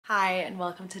Hi, and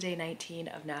welcome to day 19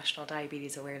 of National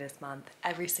Diabetes Awareness Month.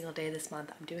 Every single day this month,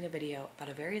 I'm doing a video about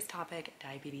a various topic,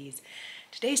 diabetes.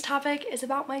 Today's topic is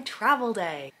about my travel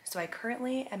day. So I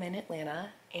currently am in Atlanta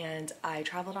and I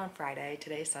traveled on Friday.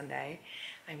 Today's Sunday.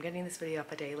 I'm getting this video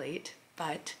up a day late,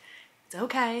 but it's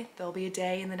okay. There'll be a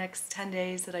day in the next 10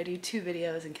 days that I do 2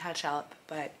 videos and catch up,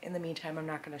 but in the meantime, I'm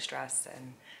not gonna stress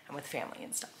and I'm with family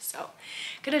and stuff. So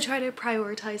I'm gonna try to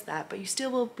prioritize that, but you still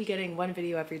will be getting 1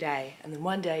 video every day, and then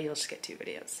one day you'll just get 2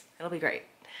 videos. It'll be great.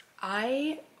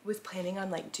 I was planning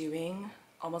on doing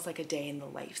almost like a day in the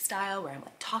lifestyle where I'm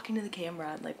talking to the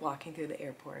camera and walking through the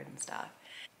airport and stuff.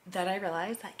 Then I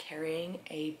realized that carrying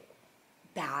a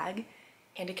bag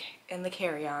and the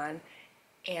carry-on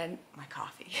and my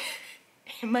coffee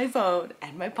and my phone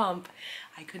and my pump,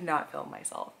 I could not film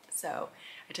myself. So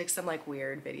I took some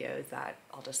weird videos that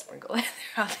I'll just sprinkle in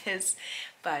throughout this,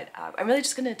 but I'm really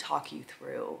just gonna talk you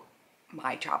through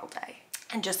my travel day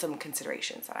and just some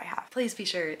considerations that I have. Please be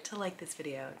sure to like this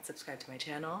video and subscribe to my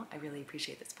channel. I really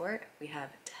appreciate the support. We have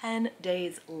 10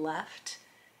 days left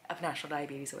of National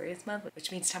Diabetes Awareness Month,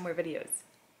 which means 10 more videos.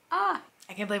 I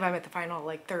can't believe I'm at the final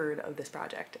third of this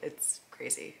project. It's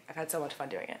crazy. I've had so much fun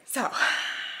doing it. So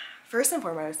first and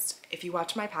foremost, if you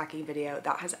watch my packing video,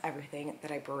 that has everything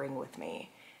that I bring with me.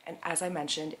 And as I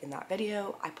mentioned in that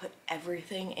video, I put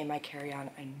everything in my carry-on.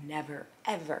 I never,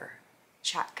 ever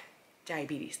check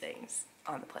diabetes things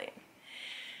on the plane.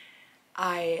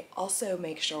 I also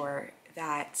make sure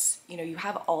that, you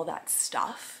have all that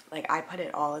stuff. I put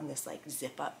it all in this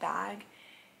zip-up bag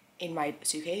in my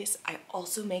suitcase. I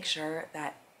also make sure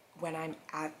that when I'm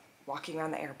walking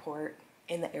around the airport,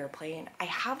 in the airplane, I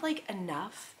have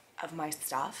enough of my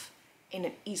stuff in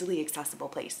an easily accessible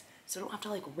place. So I don't have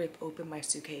to rip open my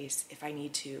suitcase if I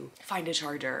need to find a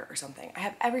charger or something. I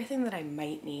have everything that I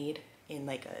might need in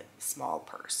a small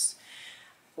purse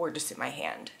or just in my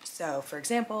hand. So for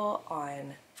example,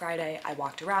 on Friday, I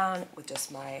walked around with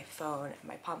just my phone and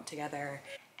my pump together.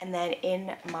 And then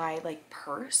in my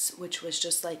purse, which was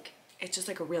just it's just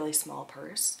a really small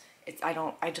purse.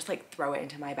 I just throw it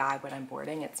into my bag when I'm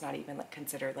boarding. It's not even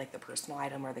considered the personal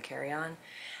item or the carry-on.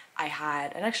 I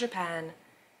had an extra pen,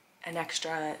 an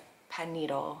extra pen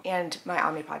needle, and my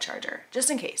Omnipod charger, just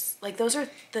in case. Those are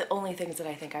the only things that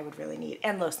I think I would really need,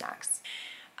 and low snacks.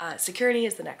 Security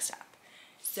is the next step.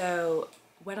 So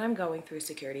when I'm going through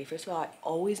security, first of all, I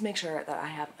always make sure that I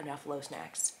have enough low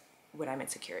snacks when I'm in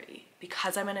security.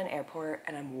 Because I'm in an airport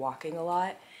and I'm walking a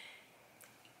lot,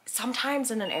 sometimes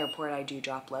in an airport I do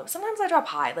drop low. Sometimes I drop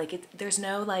high. There's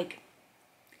no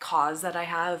cause that I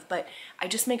have, but I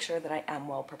just make sure that I am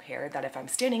well prepared, that if I'm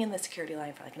standing in the security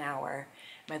line for an hour,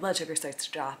 my blood sugar starts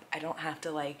to drop, I don't have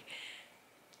to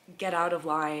get out of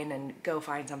line and go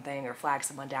find something or flag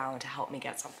someone down to help me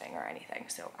get something or anything.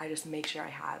 So I just make sure I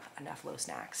have enough low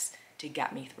snacks to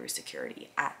get me through security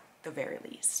at the very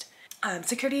least.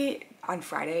 Security on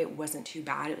Friday wasn't too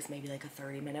bad. It was maybe a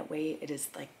 30-minute wait. It is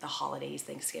the holidays,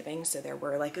 Thanksgiving, so there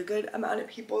were a good amount of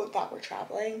people that were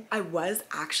traveling. I was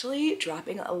actually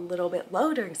dropping a little bit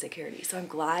low during security, so I'm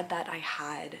glad that I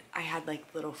had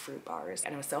little fruit bars,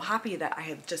 and I was so happy that I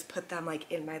had just put them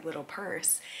in my little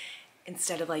purse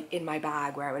instead of in my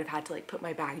bag where I would have had to put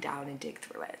my bag down and dig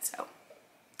through it. So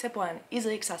tip 1,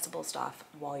 easily accessible stuff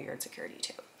while you're in security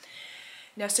too.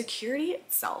 Now security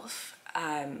itself,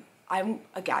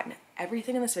 again,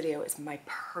 everything in this video is my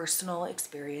personal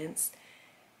experience.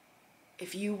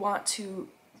 If you want to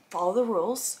follow the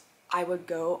rules, I would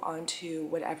go on to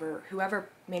whoever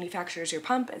manufactures your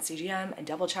pump and CGM and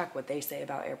double check what they say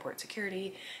about airport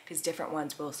security, because different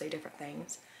ones will say different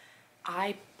things.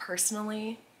 I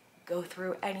personally go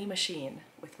through any machine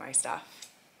with my stuff.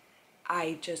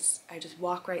 I just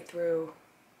walk right through.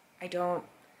 I don't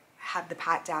have the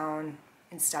pat down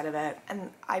instead of it,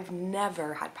 and I've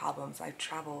never had problems. I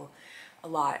travel a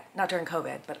lot, not during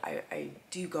COVID, but I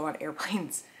do go on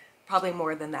airplanes probably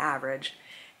more than the average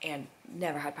and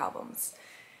never had problems.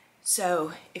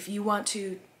 So if you want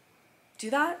to do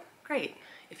that, great.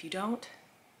 If you don't,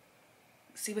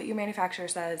 see what your manufacturer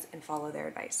says and follow their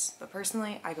advice. But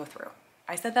personally, I go through.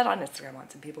 I said that on Instagram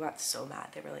once and people got so mad.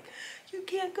 They were like, you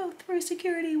can't go through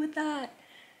security with that.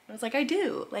 I was like, I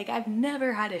do. I've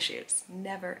never had issues.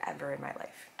 Never, ever in my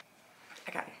life.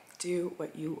 Again, do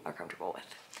what you are comfortable with.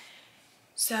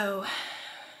 So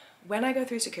when I go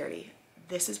through security,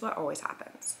 this is what always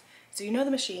happens. So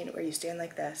the machine where you stand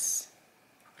like this,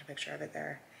 I'll put a picture of it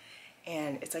there,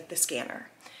 and it's the scanner.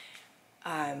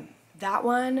 That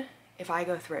one, if I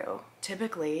go through,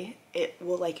 typically it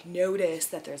will notice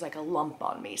that there's a lump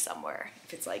on me somewhere.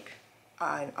 If it's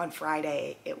on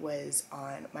Friday, it was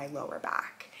on my lower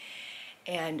back.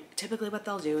 And typically what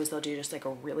they'll do is they'll do just like a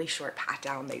really short pat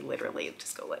down. They literally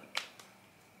just go like,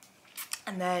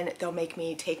 and then they'll make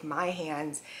me take my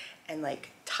hands and like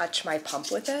touch my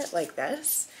pump with it like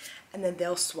this. And then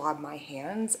they'll swab my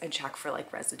hands and check for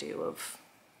like residue of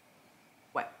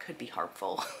what could be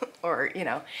harmful or, you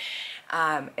know,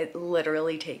 it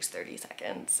literally takes 30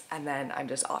 seconds and then I'm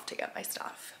just off to get my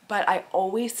stuff. But I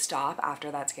always stop after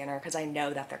that scanner because I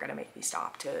know that they're gonna make me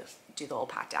stop to do the whole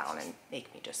pat down and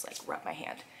make me just like rub my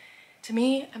hand. To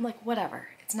me, I'm like, whatever,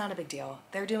 it's not a big deal.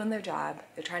 They're doing their job.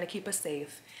 They're trying to keep us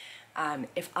safe.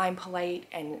 If I'm polite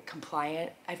and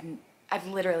compliant, I've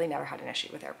literally never had an issue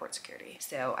with airport security.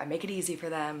 So I make it easy for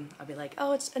them. I'll be like,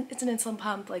 oh, it's an insulin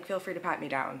pump. Like, feel free to pat me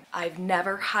down. I've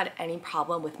never had any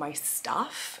problem with my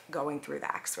stuff going through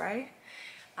the x-ray.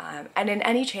 And in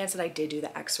any chance that I did do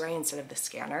the x-ray instead of the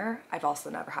scanner, I've also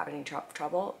never had any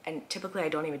trouble. And typically I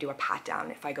don't even do a pat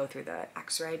down if I go through the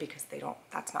x-ray because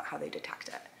that's not how they detect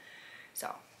it.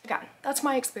 So again, that's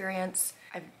my experience.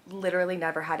 I've literally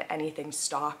never had anything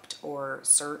stopped or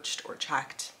searched or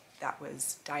checked that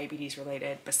was diabetes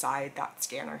related beside that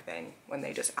scanner thing when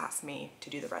they just asked me to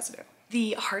do the residue.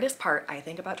 The hardest part I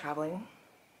think about traveling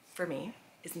for me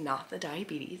is not the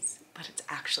diabetes, but it's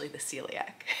actually the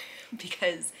celiac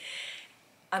because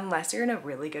unless you're in a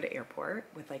really good airport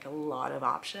with like a lot of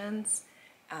options,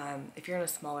 if you're in a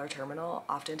smaller terminal,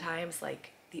 oftentimes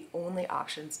like the only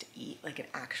options to eat like an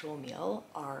actual meal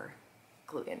are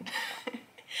gluten.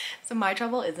 So my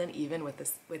trouble isn't even with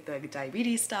the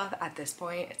diabetes stuff at this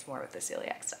point, it's more with the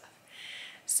celiac stuff.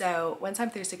 So once I'm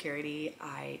through security,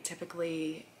 I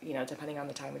typically, you know, depending on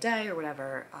the time of day or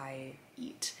whatever, I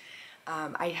eat.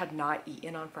 I had not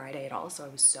eaten on Friday at all, so I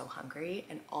was so hungry,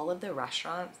 and all of the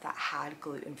restaurants that had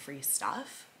gluten-free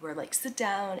stuff were like, sit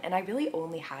down, and I really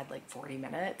only had like 40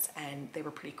 minutes and they were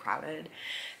pretty crowded.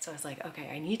 So I was like, okay,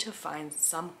 I need to find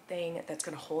something that's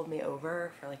gonna hold me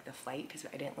over for like the flight because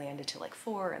I didn't land until like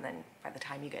 4, and then by the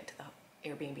time you get to the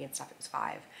Airbnb and stuff, it was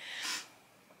 5.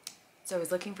 So I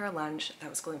was looking for a lunch that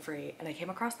was gluten-free, and I came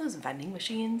across those vending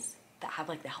machines that have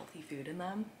like the healthy food in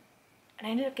them, and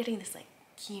I ended up getting this like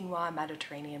quinoa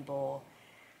Mediterranean bowl,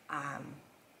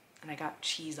 and I got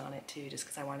cheese on it too just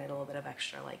because I wanted a little bit of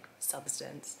extra like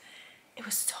substance. It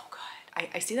was so good.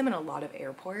 I see them in a lot of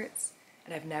airports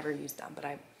and I've never used them, but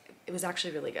it was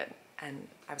actually really good and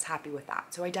I was happy with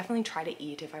that. So I definitely try to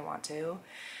eat if I want to,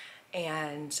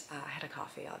 and I had a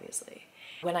coffee obviously.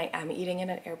 When I am eating in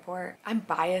an airport, I'm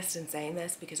biased in saying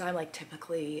this because I'm like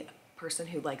typically a person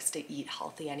who likes to eat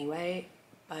healthy anyway,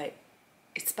 but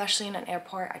especially in an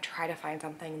airport, I try to find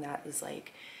something that is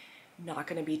like not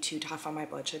gonna be too tough on my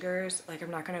blood sugars. Like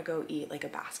I'm not gonna go eat like a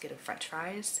basket of French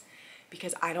fries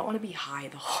because I don't wanna be high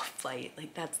the whole flight.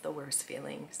 Like that's the worst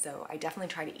feeling. So I definitely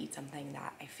try to eat something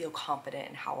that I feel confident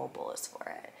in how a bowl is for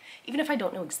it. Even if I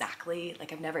don't know exactly,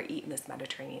 like I've never eaten this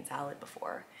Mediterranean salad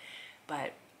before,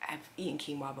 but I've eaten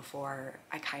quinoa before.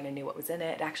 I kind of knew what was in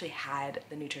it. It actually had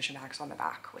the nutrition facts on the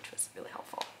back, which was really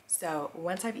helpful. So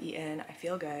once I've eaten, I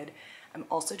feel good. I'm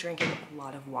also drinking a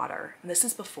lot of water. And this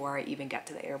is before I even get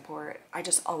to the airport. I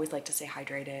just always like to stay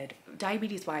hydrated,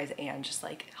 diabetes wise and just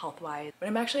like health wise. When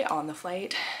I'm actually on the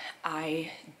flight,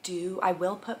 I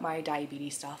will put my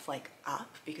diabetes stuff like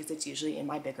up because it's usually in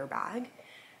my bigger bag.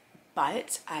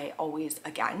 But I always,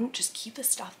 again, just keep the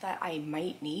stuff that I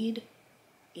might need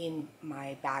in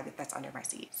my bag that's under my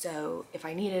seat. So if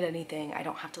I needed anything, I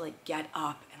don't have to like get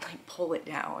up and like pull it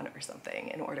down or something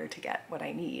in order to get what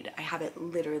I need. I have it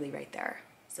literally right there.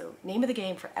 So name of the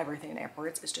game for everything in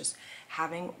airports is just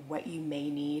having what you may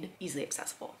need easily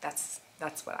accessible. That's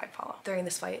what I follow. During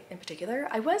this flight in particular,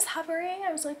 I was hovering,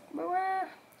 I was like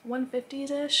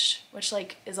 150s-ish, which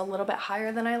like is a little bit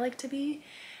higher than I like to be.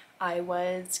 I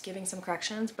was giving some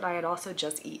corrections, but I had also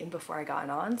just eaten before I got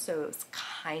on, so it was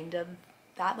kind of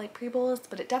that like pre-bolus,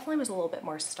 but it definitely was a little bit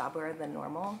more stubborn than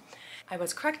normal. I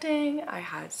was correcting, I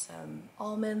had some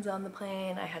almonds on the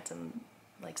plane, I had some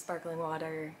like sparkling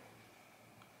water.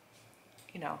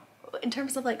 You know, in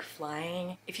terms of like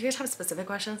flying, if you guys have specific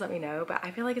questions, let me know, but I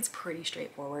feel like it's pretty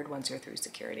straightforward once you're through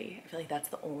security. I feel like that's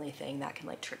the only thing that can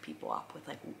like trip people up with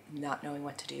like not knowing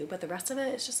what to do, but the rest of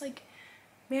it is just like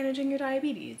managing your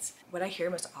diabetes. What I hear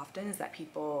most often is that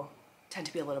people tend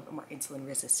to be a little bit more insulin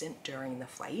resistant during the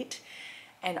flight.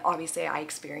 And obviously I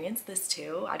experienced this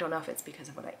too. I don't know if it's because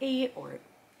of what I ate or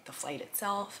the flight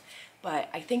itself, but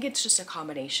I think it's just a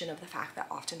combination of the fact that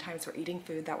oftentimes we're eating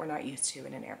food that we're not used to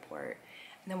in an airport,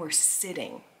 and then we're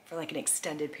sitting for like an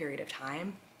extended period of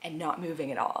time and not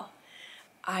moving at all.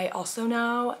 I also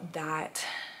know that,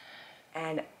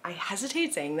 and I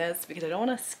hesitate saying this because I don't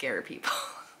want to scare people,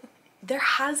 there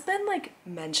has been like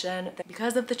mention that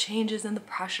because of the changes in the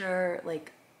pressure,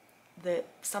 like that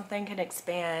something can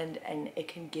expand and it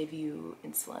can give you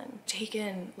insulin.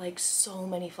 Taken like so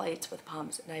many flights with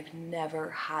pumps and I've never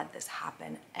had this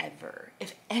happen ever.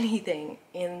 If anything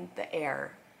in the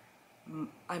air,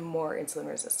 I'm more insulin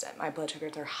resistant. My blood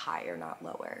sugars are higher, not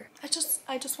lower. I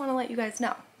just want to let you guys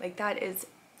know, like that is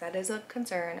a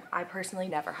concern. I personally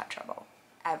never had trouble,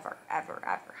 ever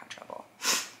had trouble.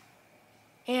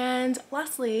 And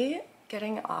lastly,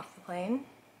 getting off the plane,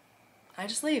 I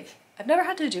just leave. I've never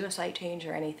had to do a site change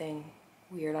or anything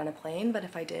weird on a plane, but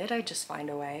if I did, I'd just find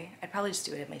a way. I'd probably just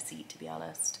do it in my seat, to be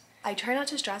honest. I try not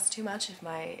to stress too much if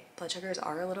my blood sugars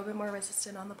are a little bit more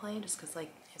resistant on the plane, just because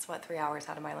like it's what, 3 hours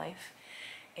out of my life.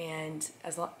 And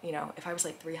as long, you know, if I was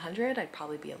like 300, I'd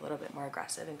probably be a little bit more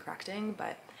aggressive in correcting.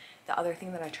 But the other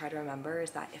thing that I try to remember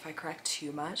is that if I correct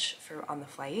too much on the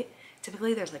flight,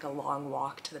 typically there's like a long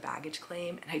walk to the baggage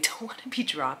claim and I don't want to be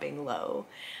dropping low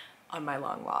on my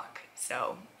long walk.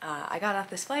 So I got off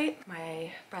this flight,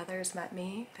 my brothers met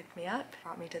me, picked me up,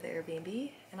 brought me to the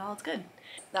Airbnb, and all is good.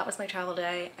 That was my travel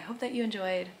day. I hope that you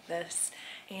enjoyed this,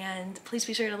 and please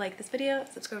be sure to like this video,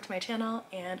 subscribe to my channel,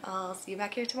 and I'll see you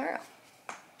back here tomorrow.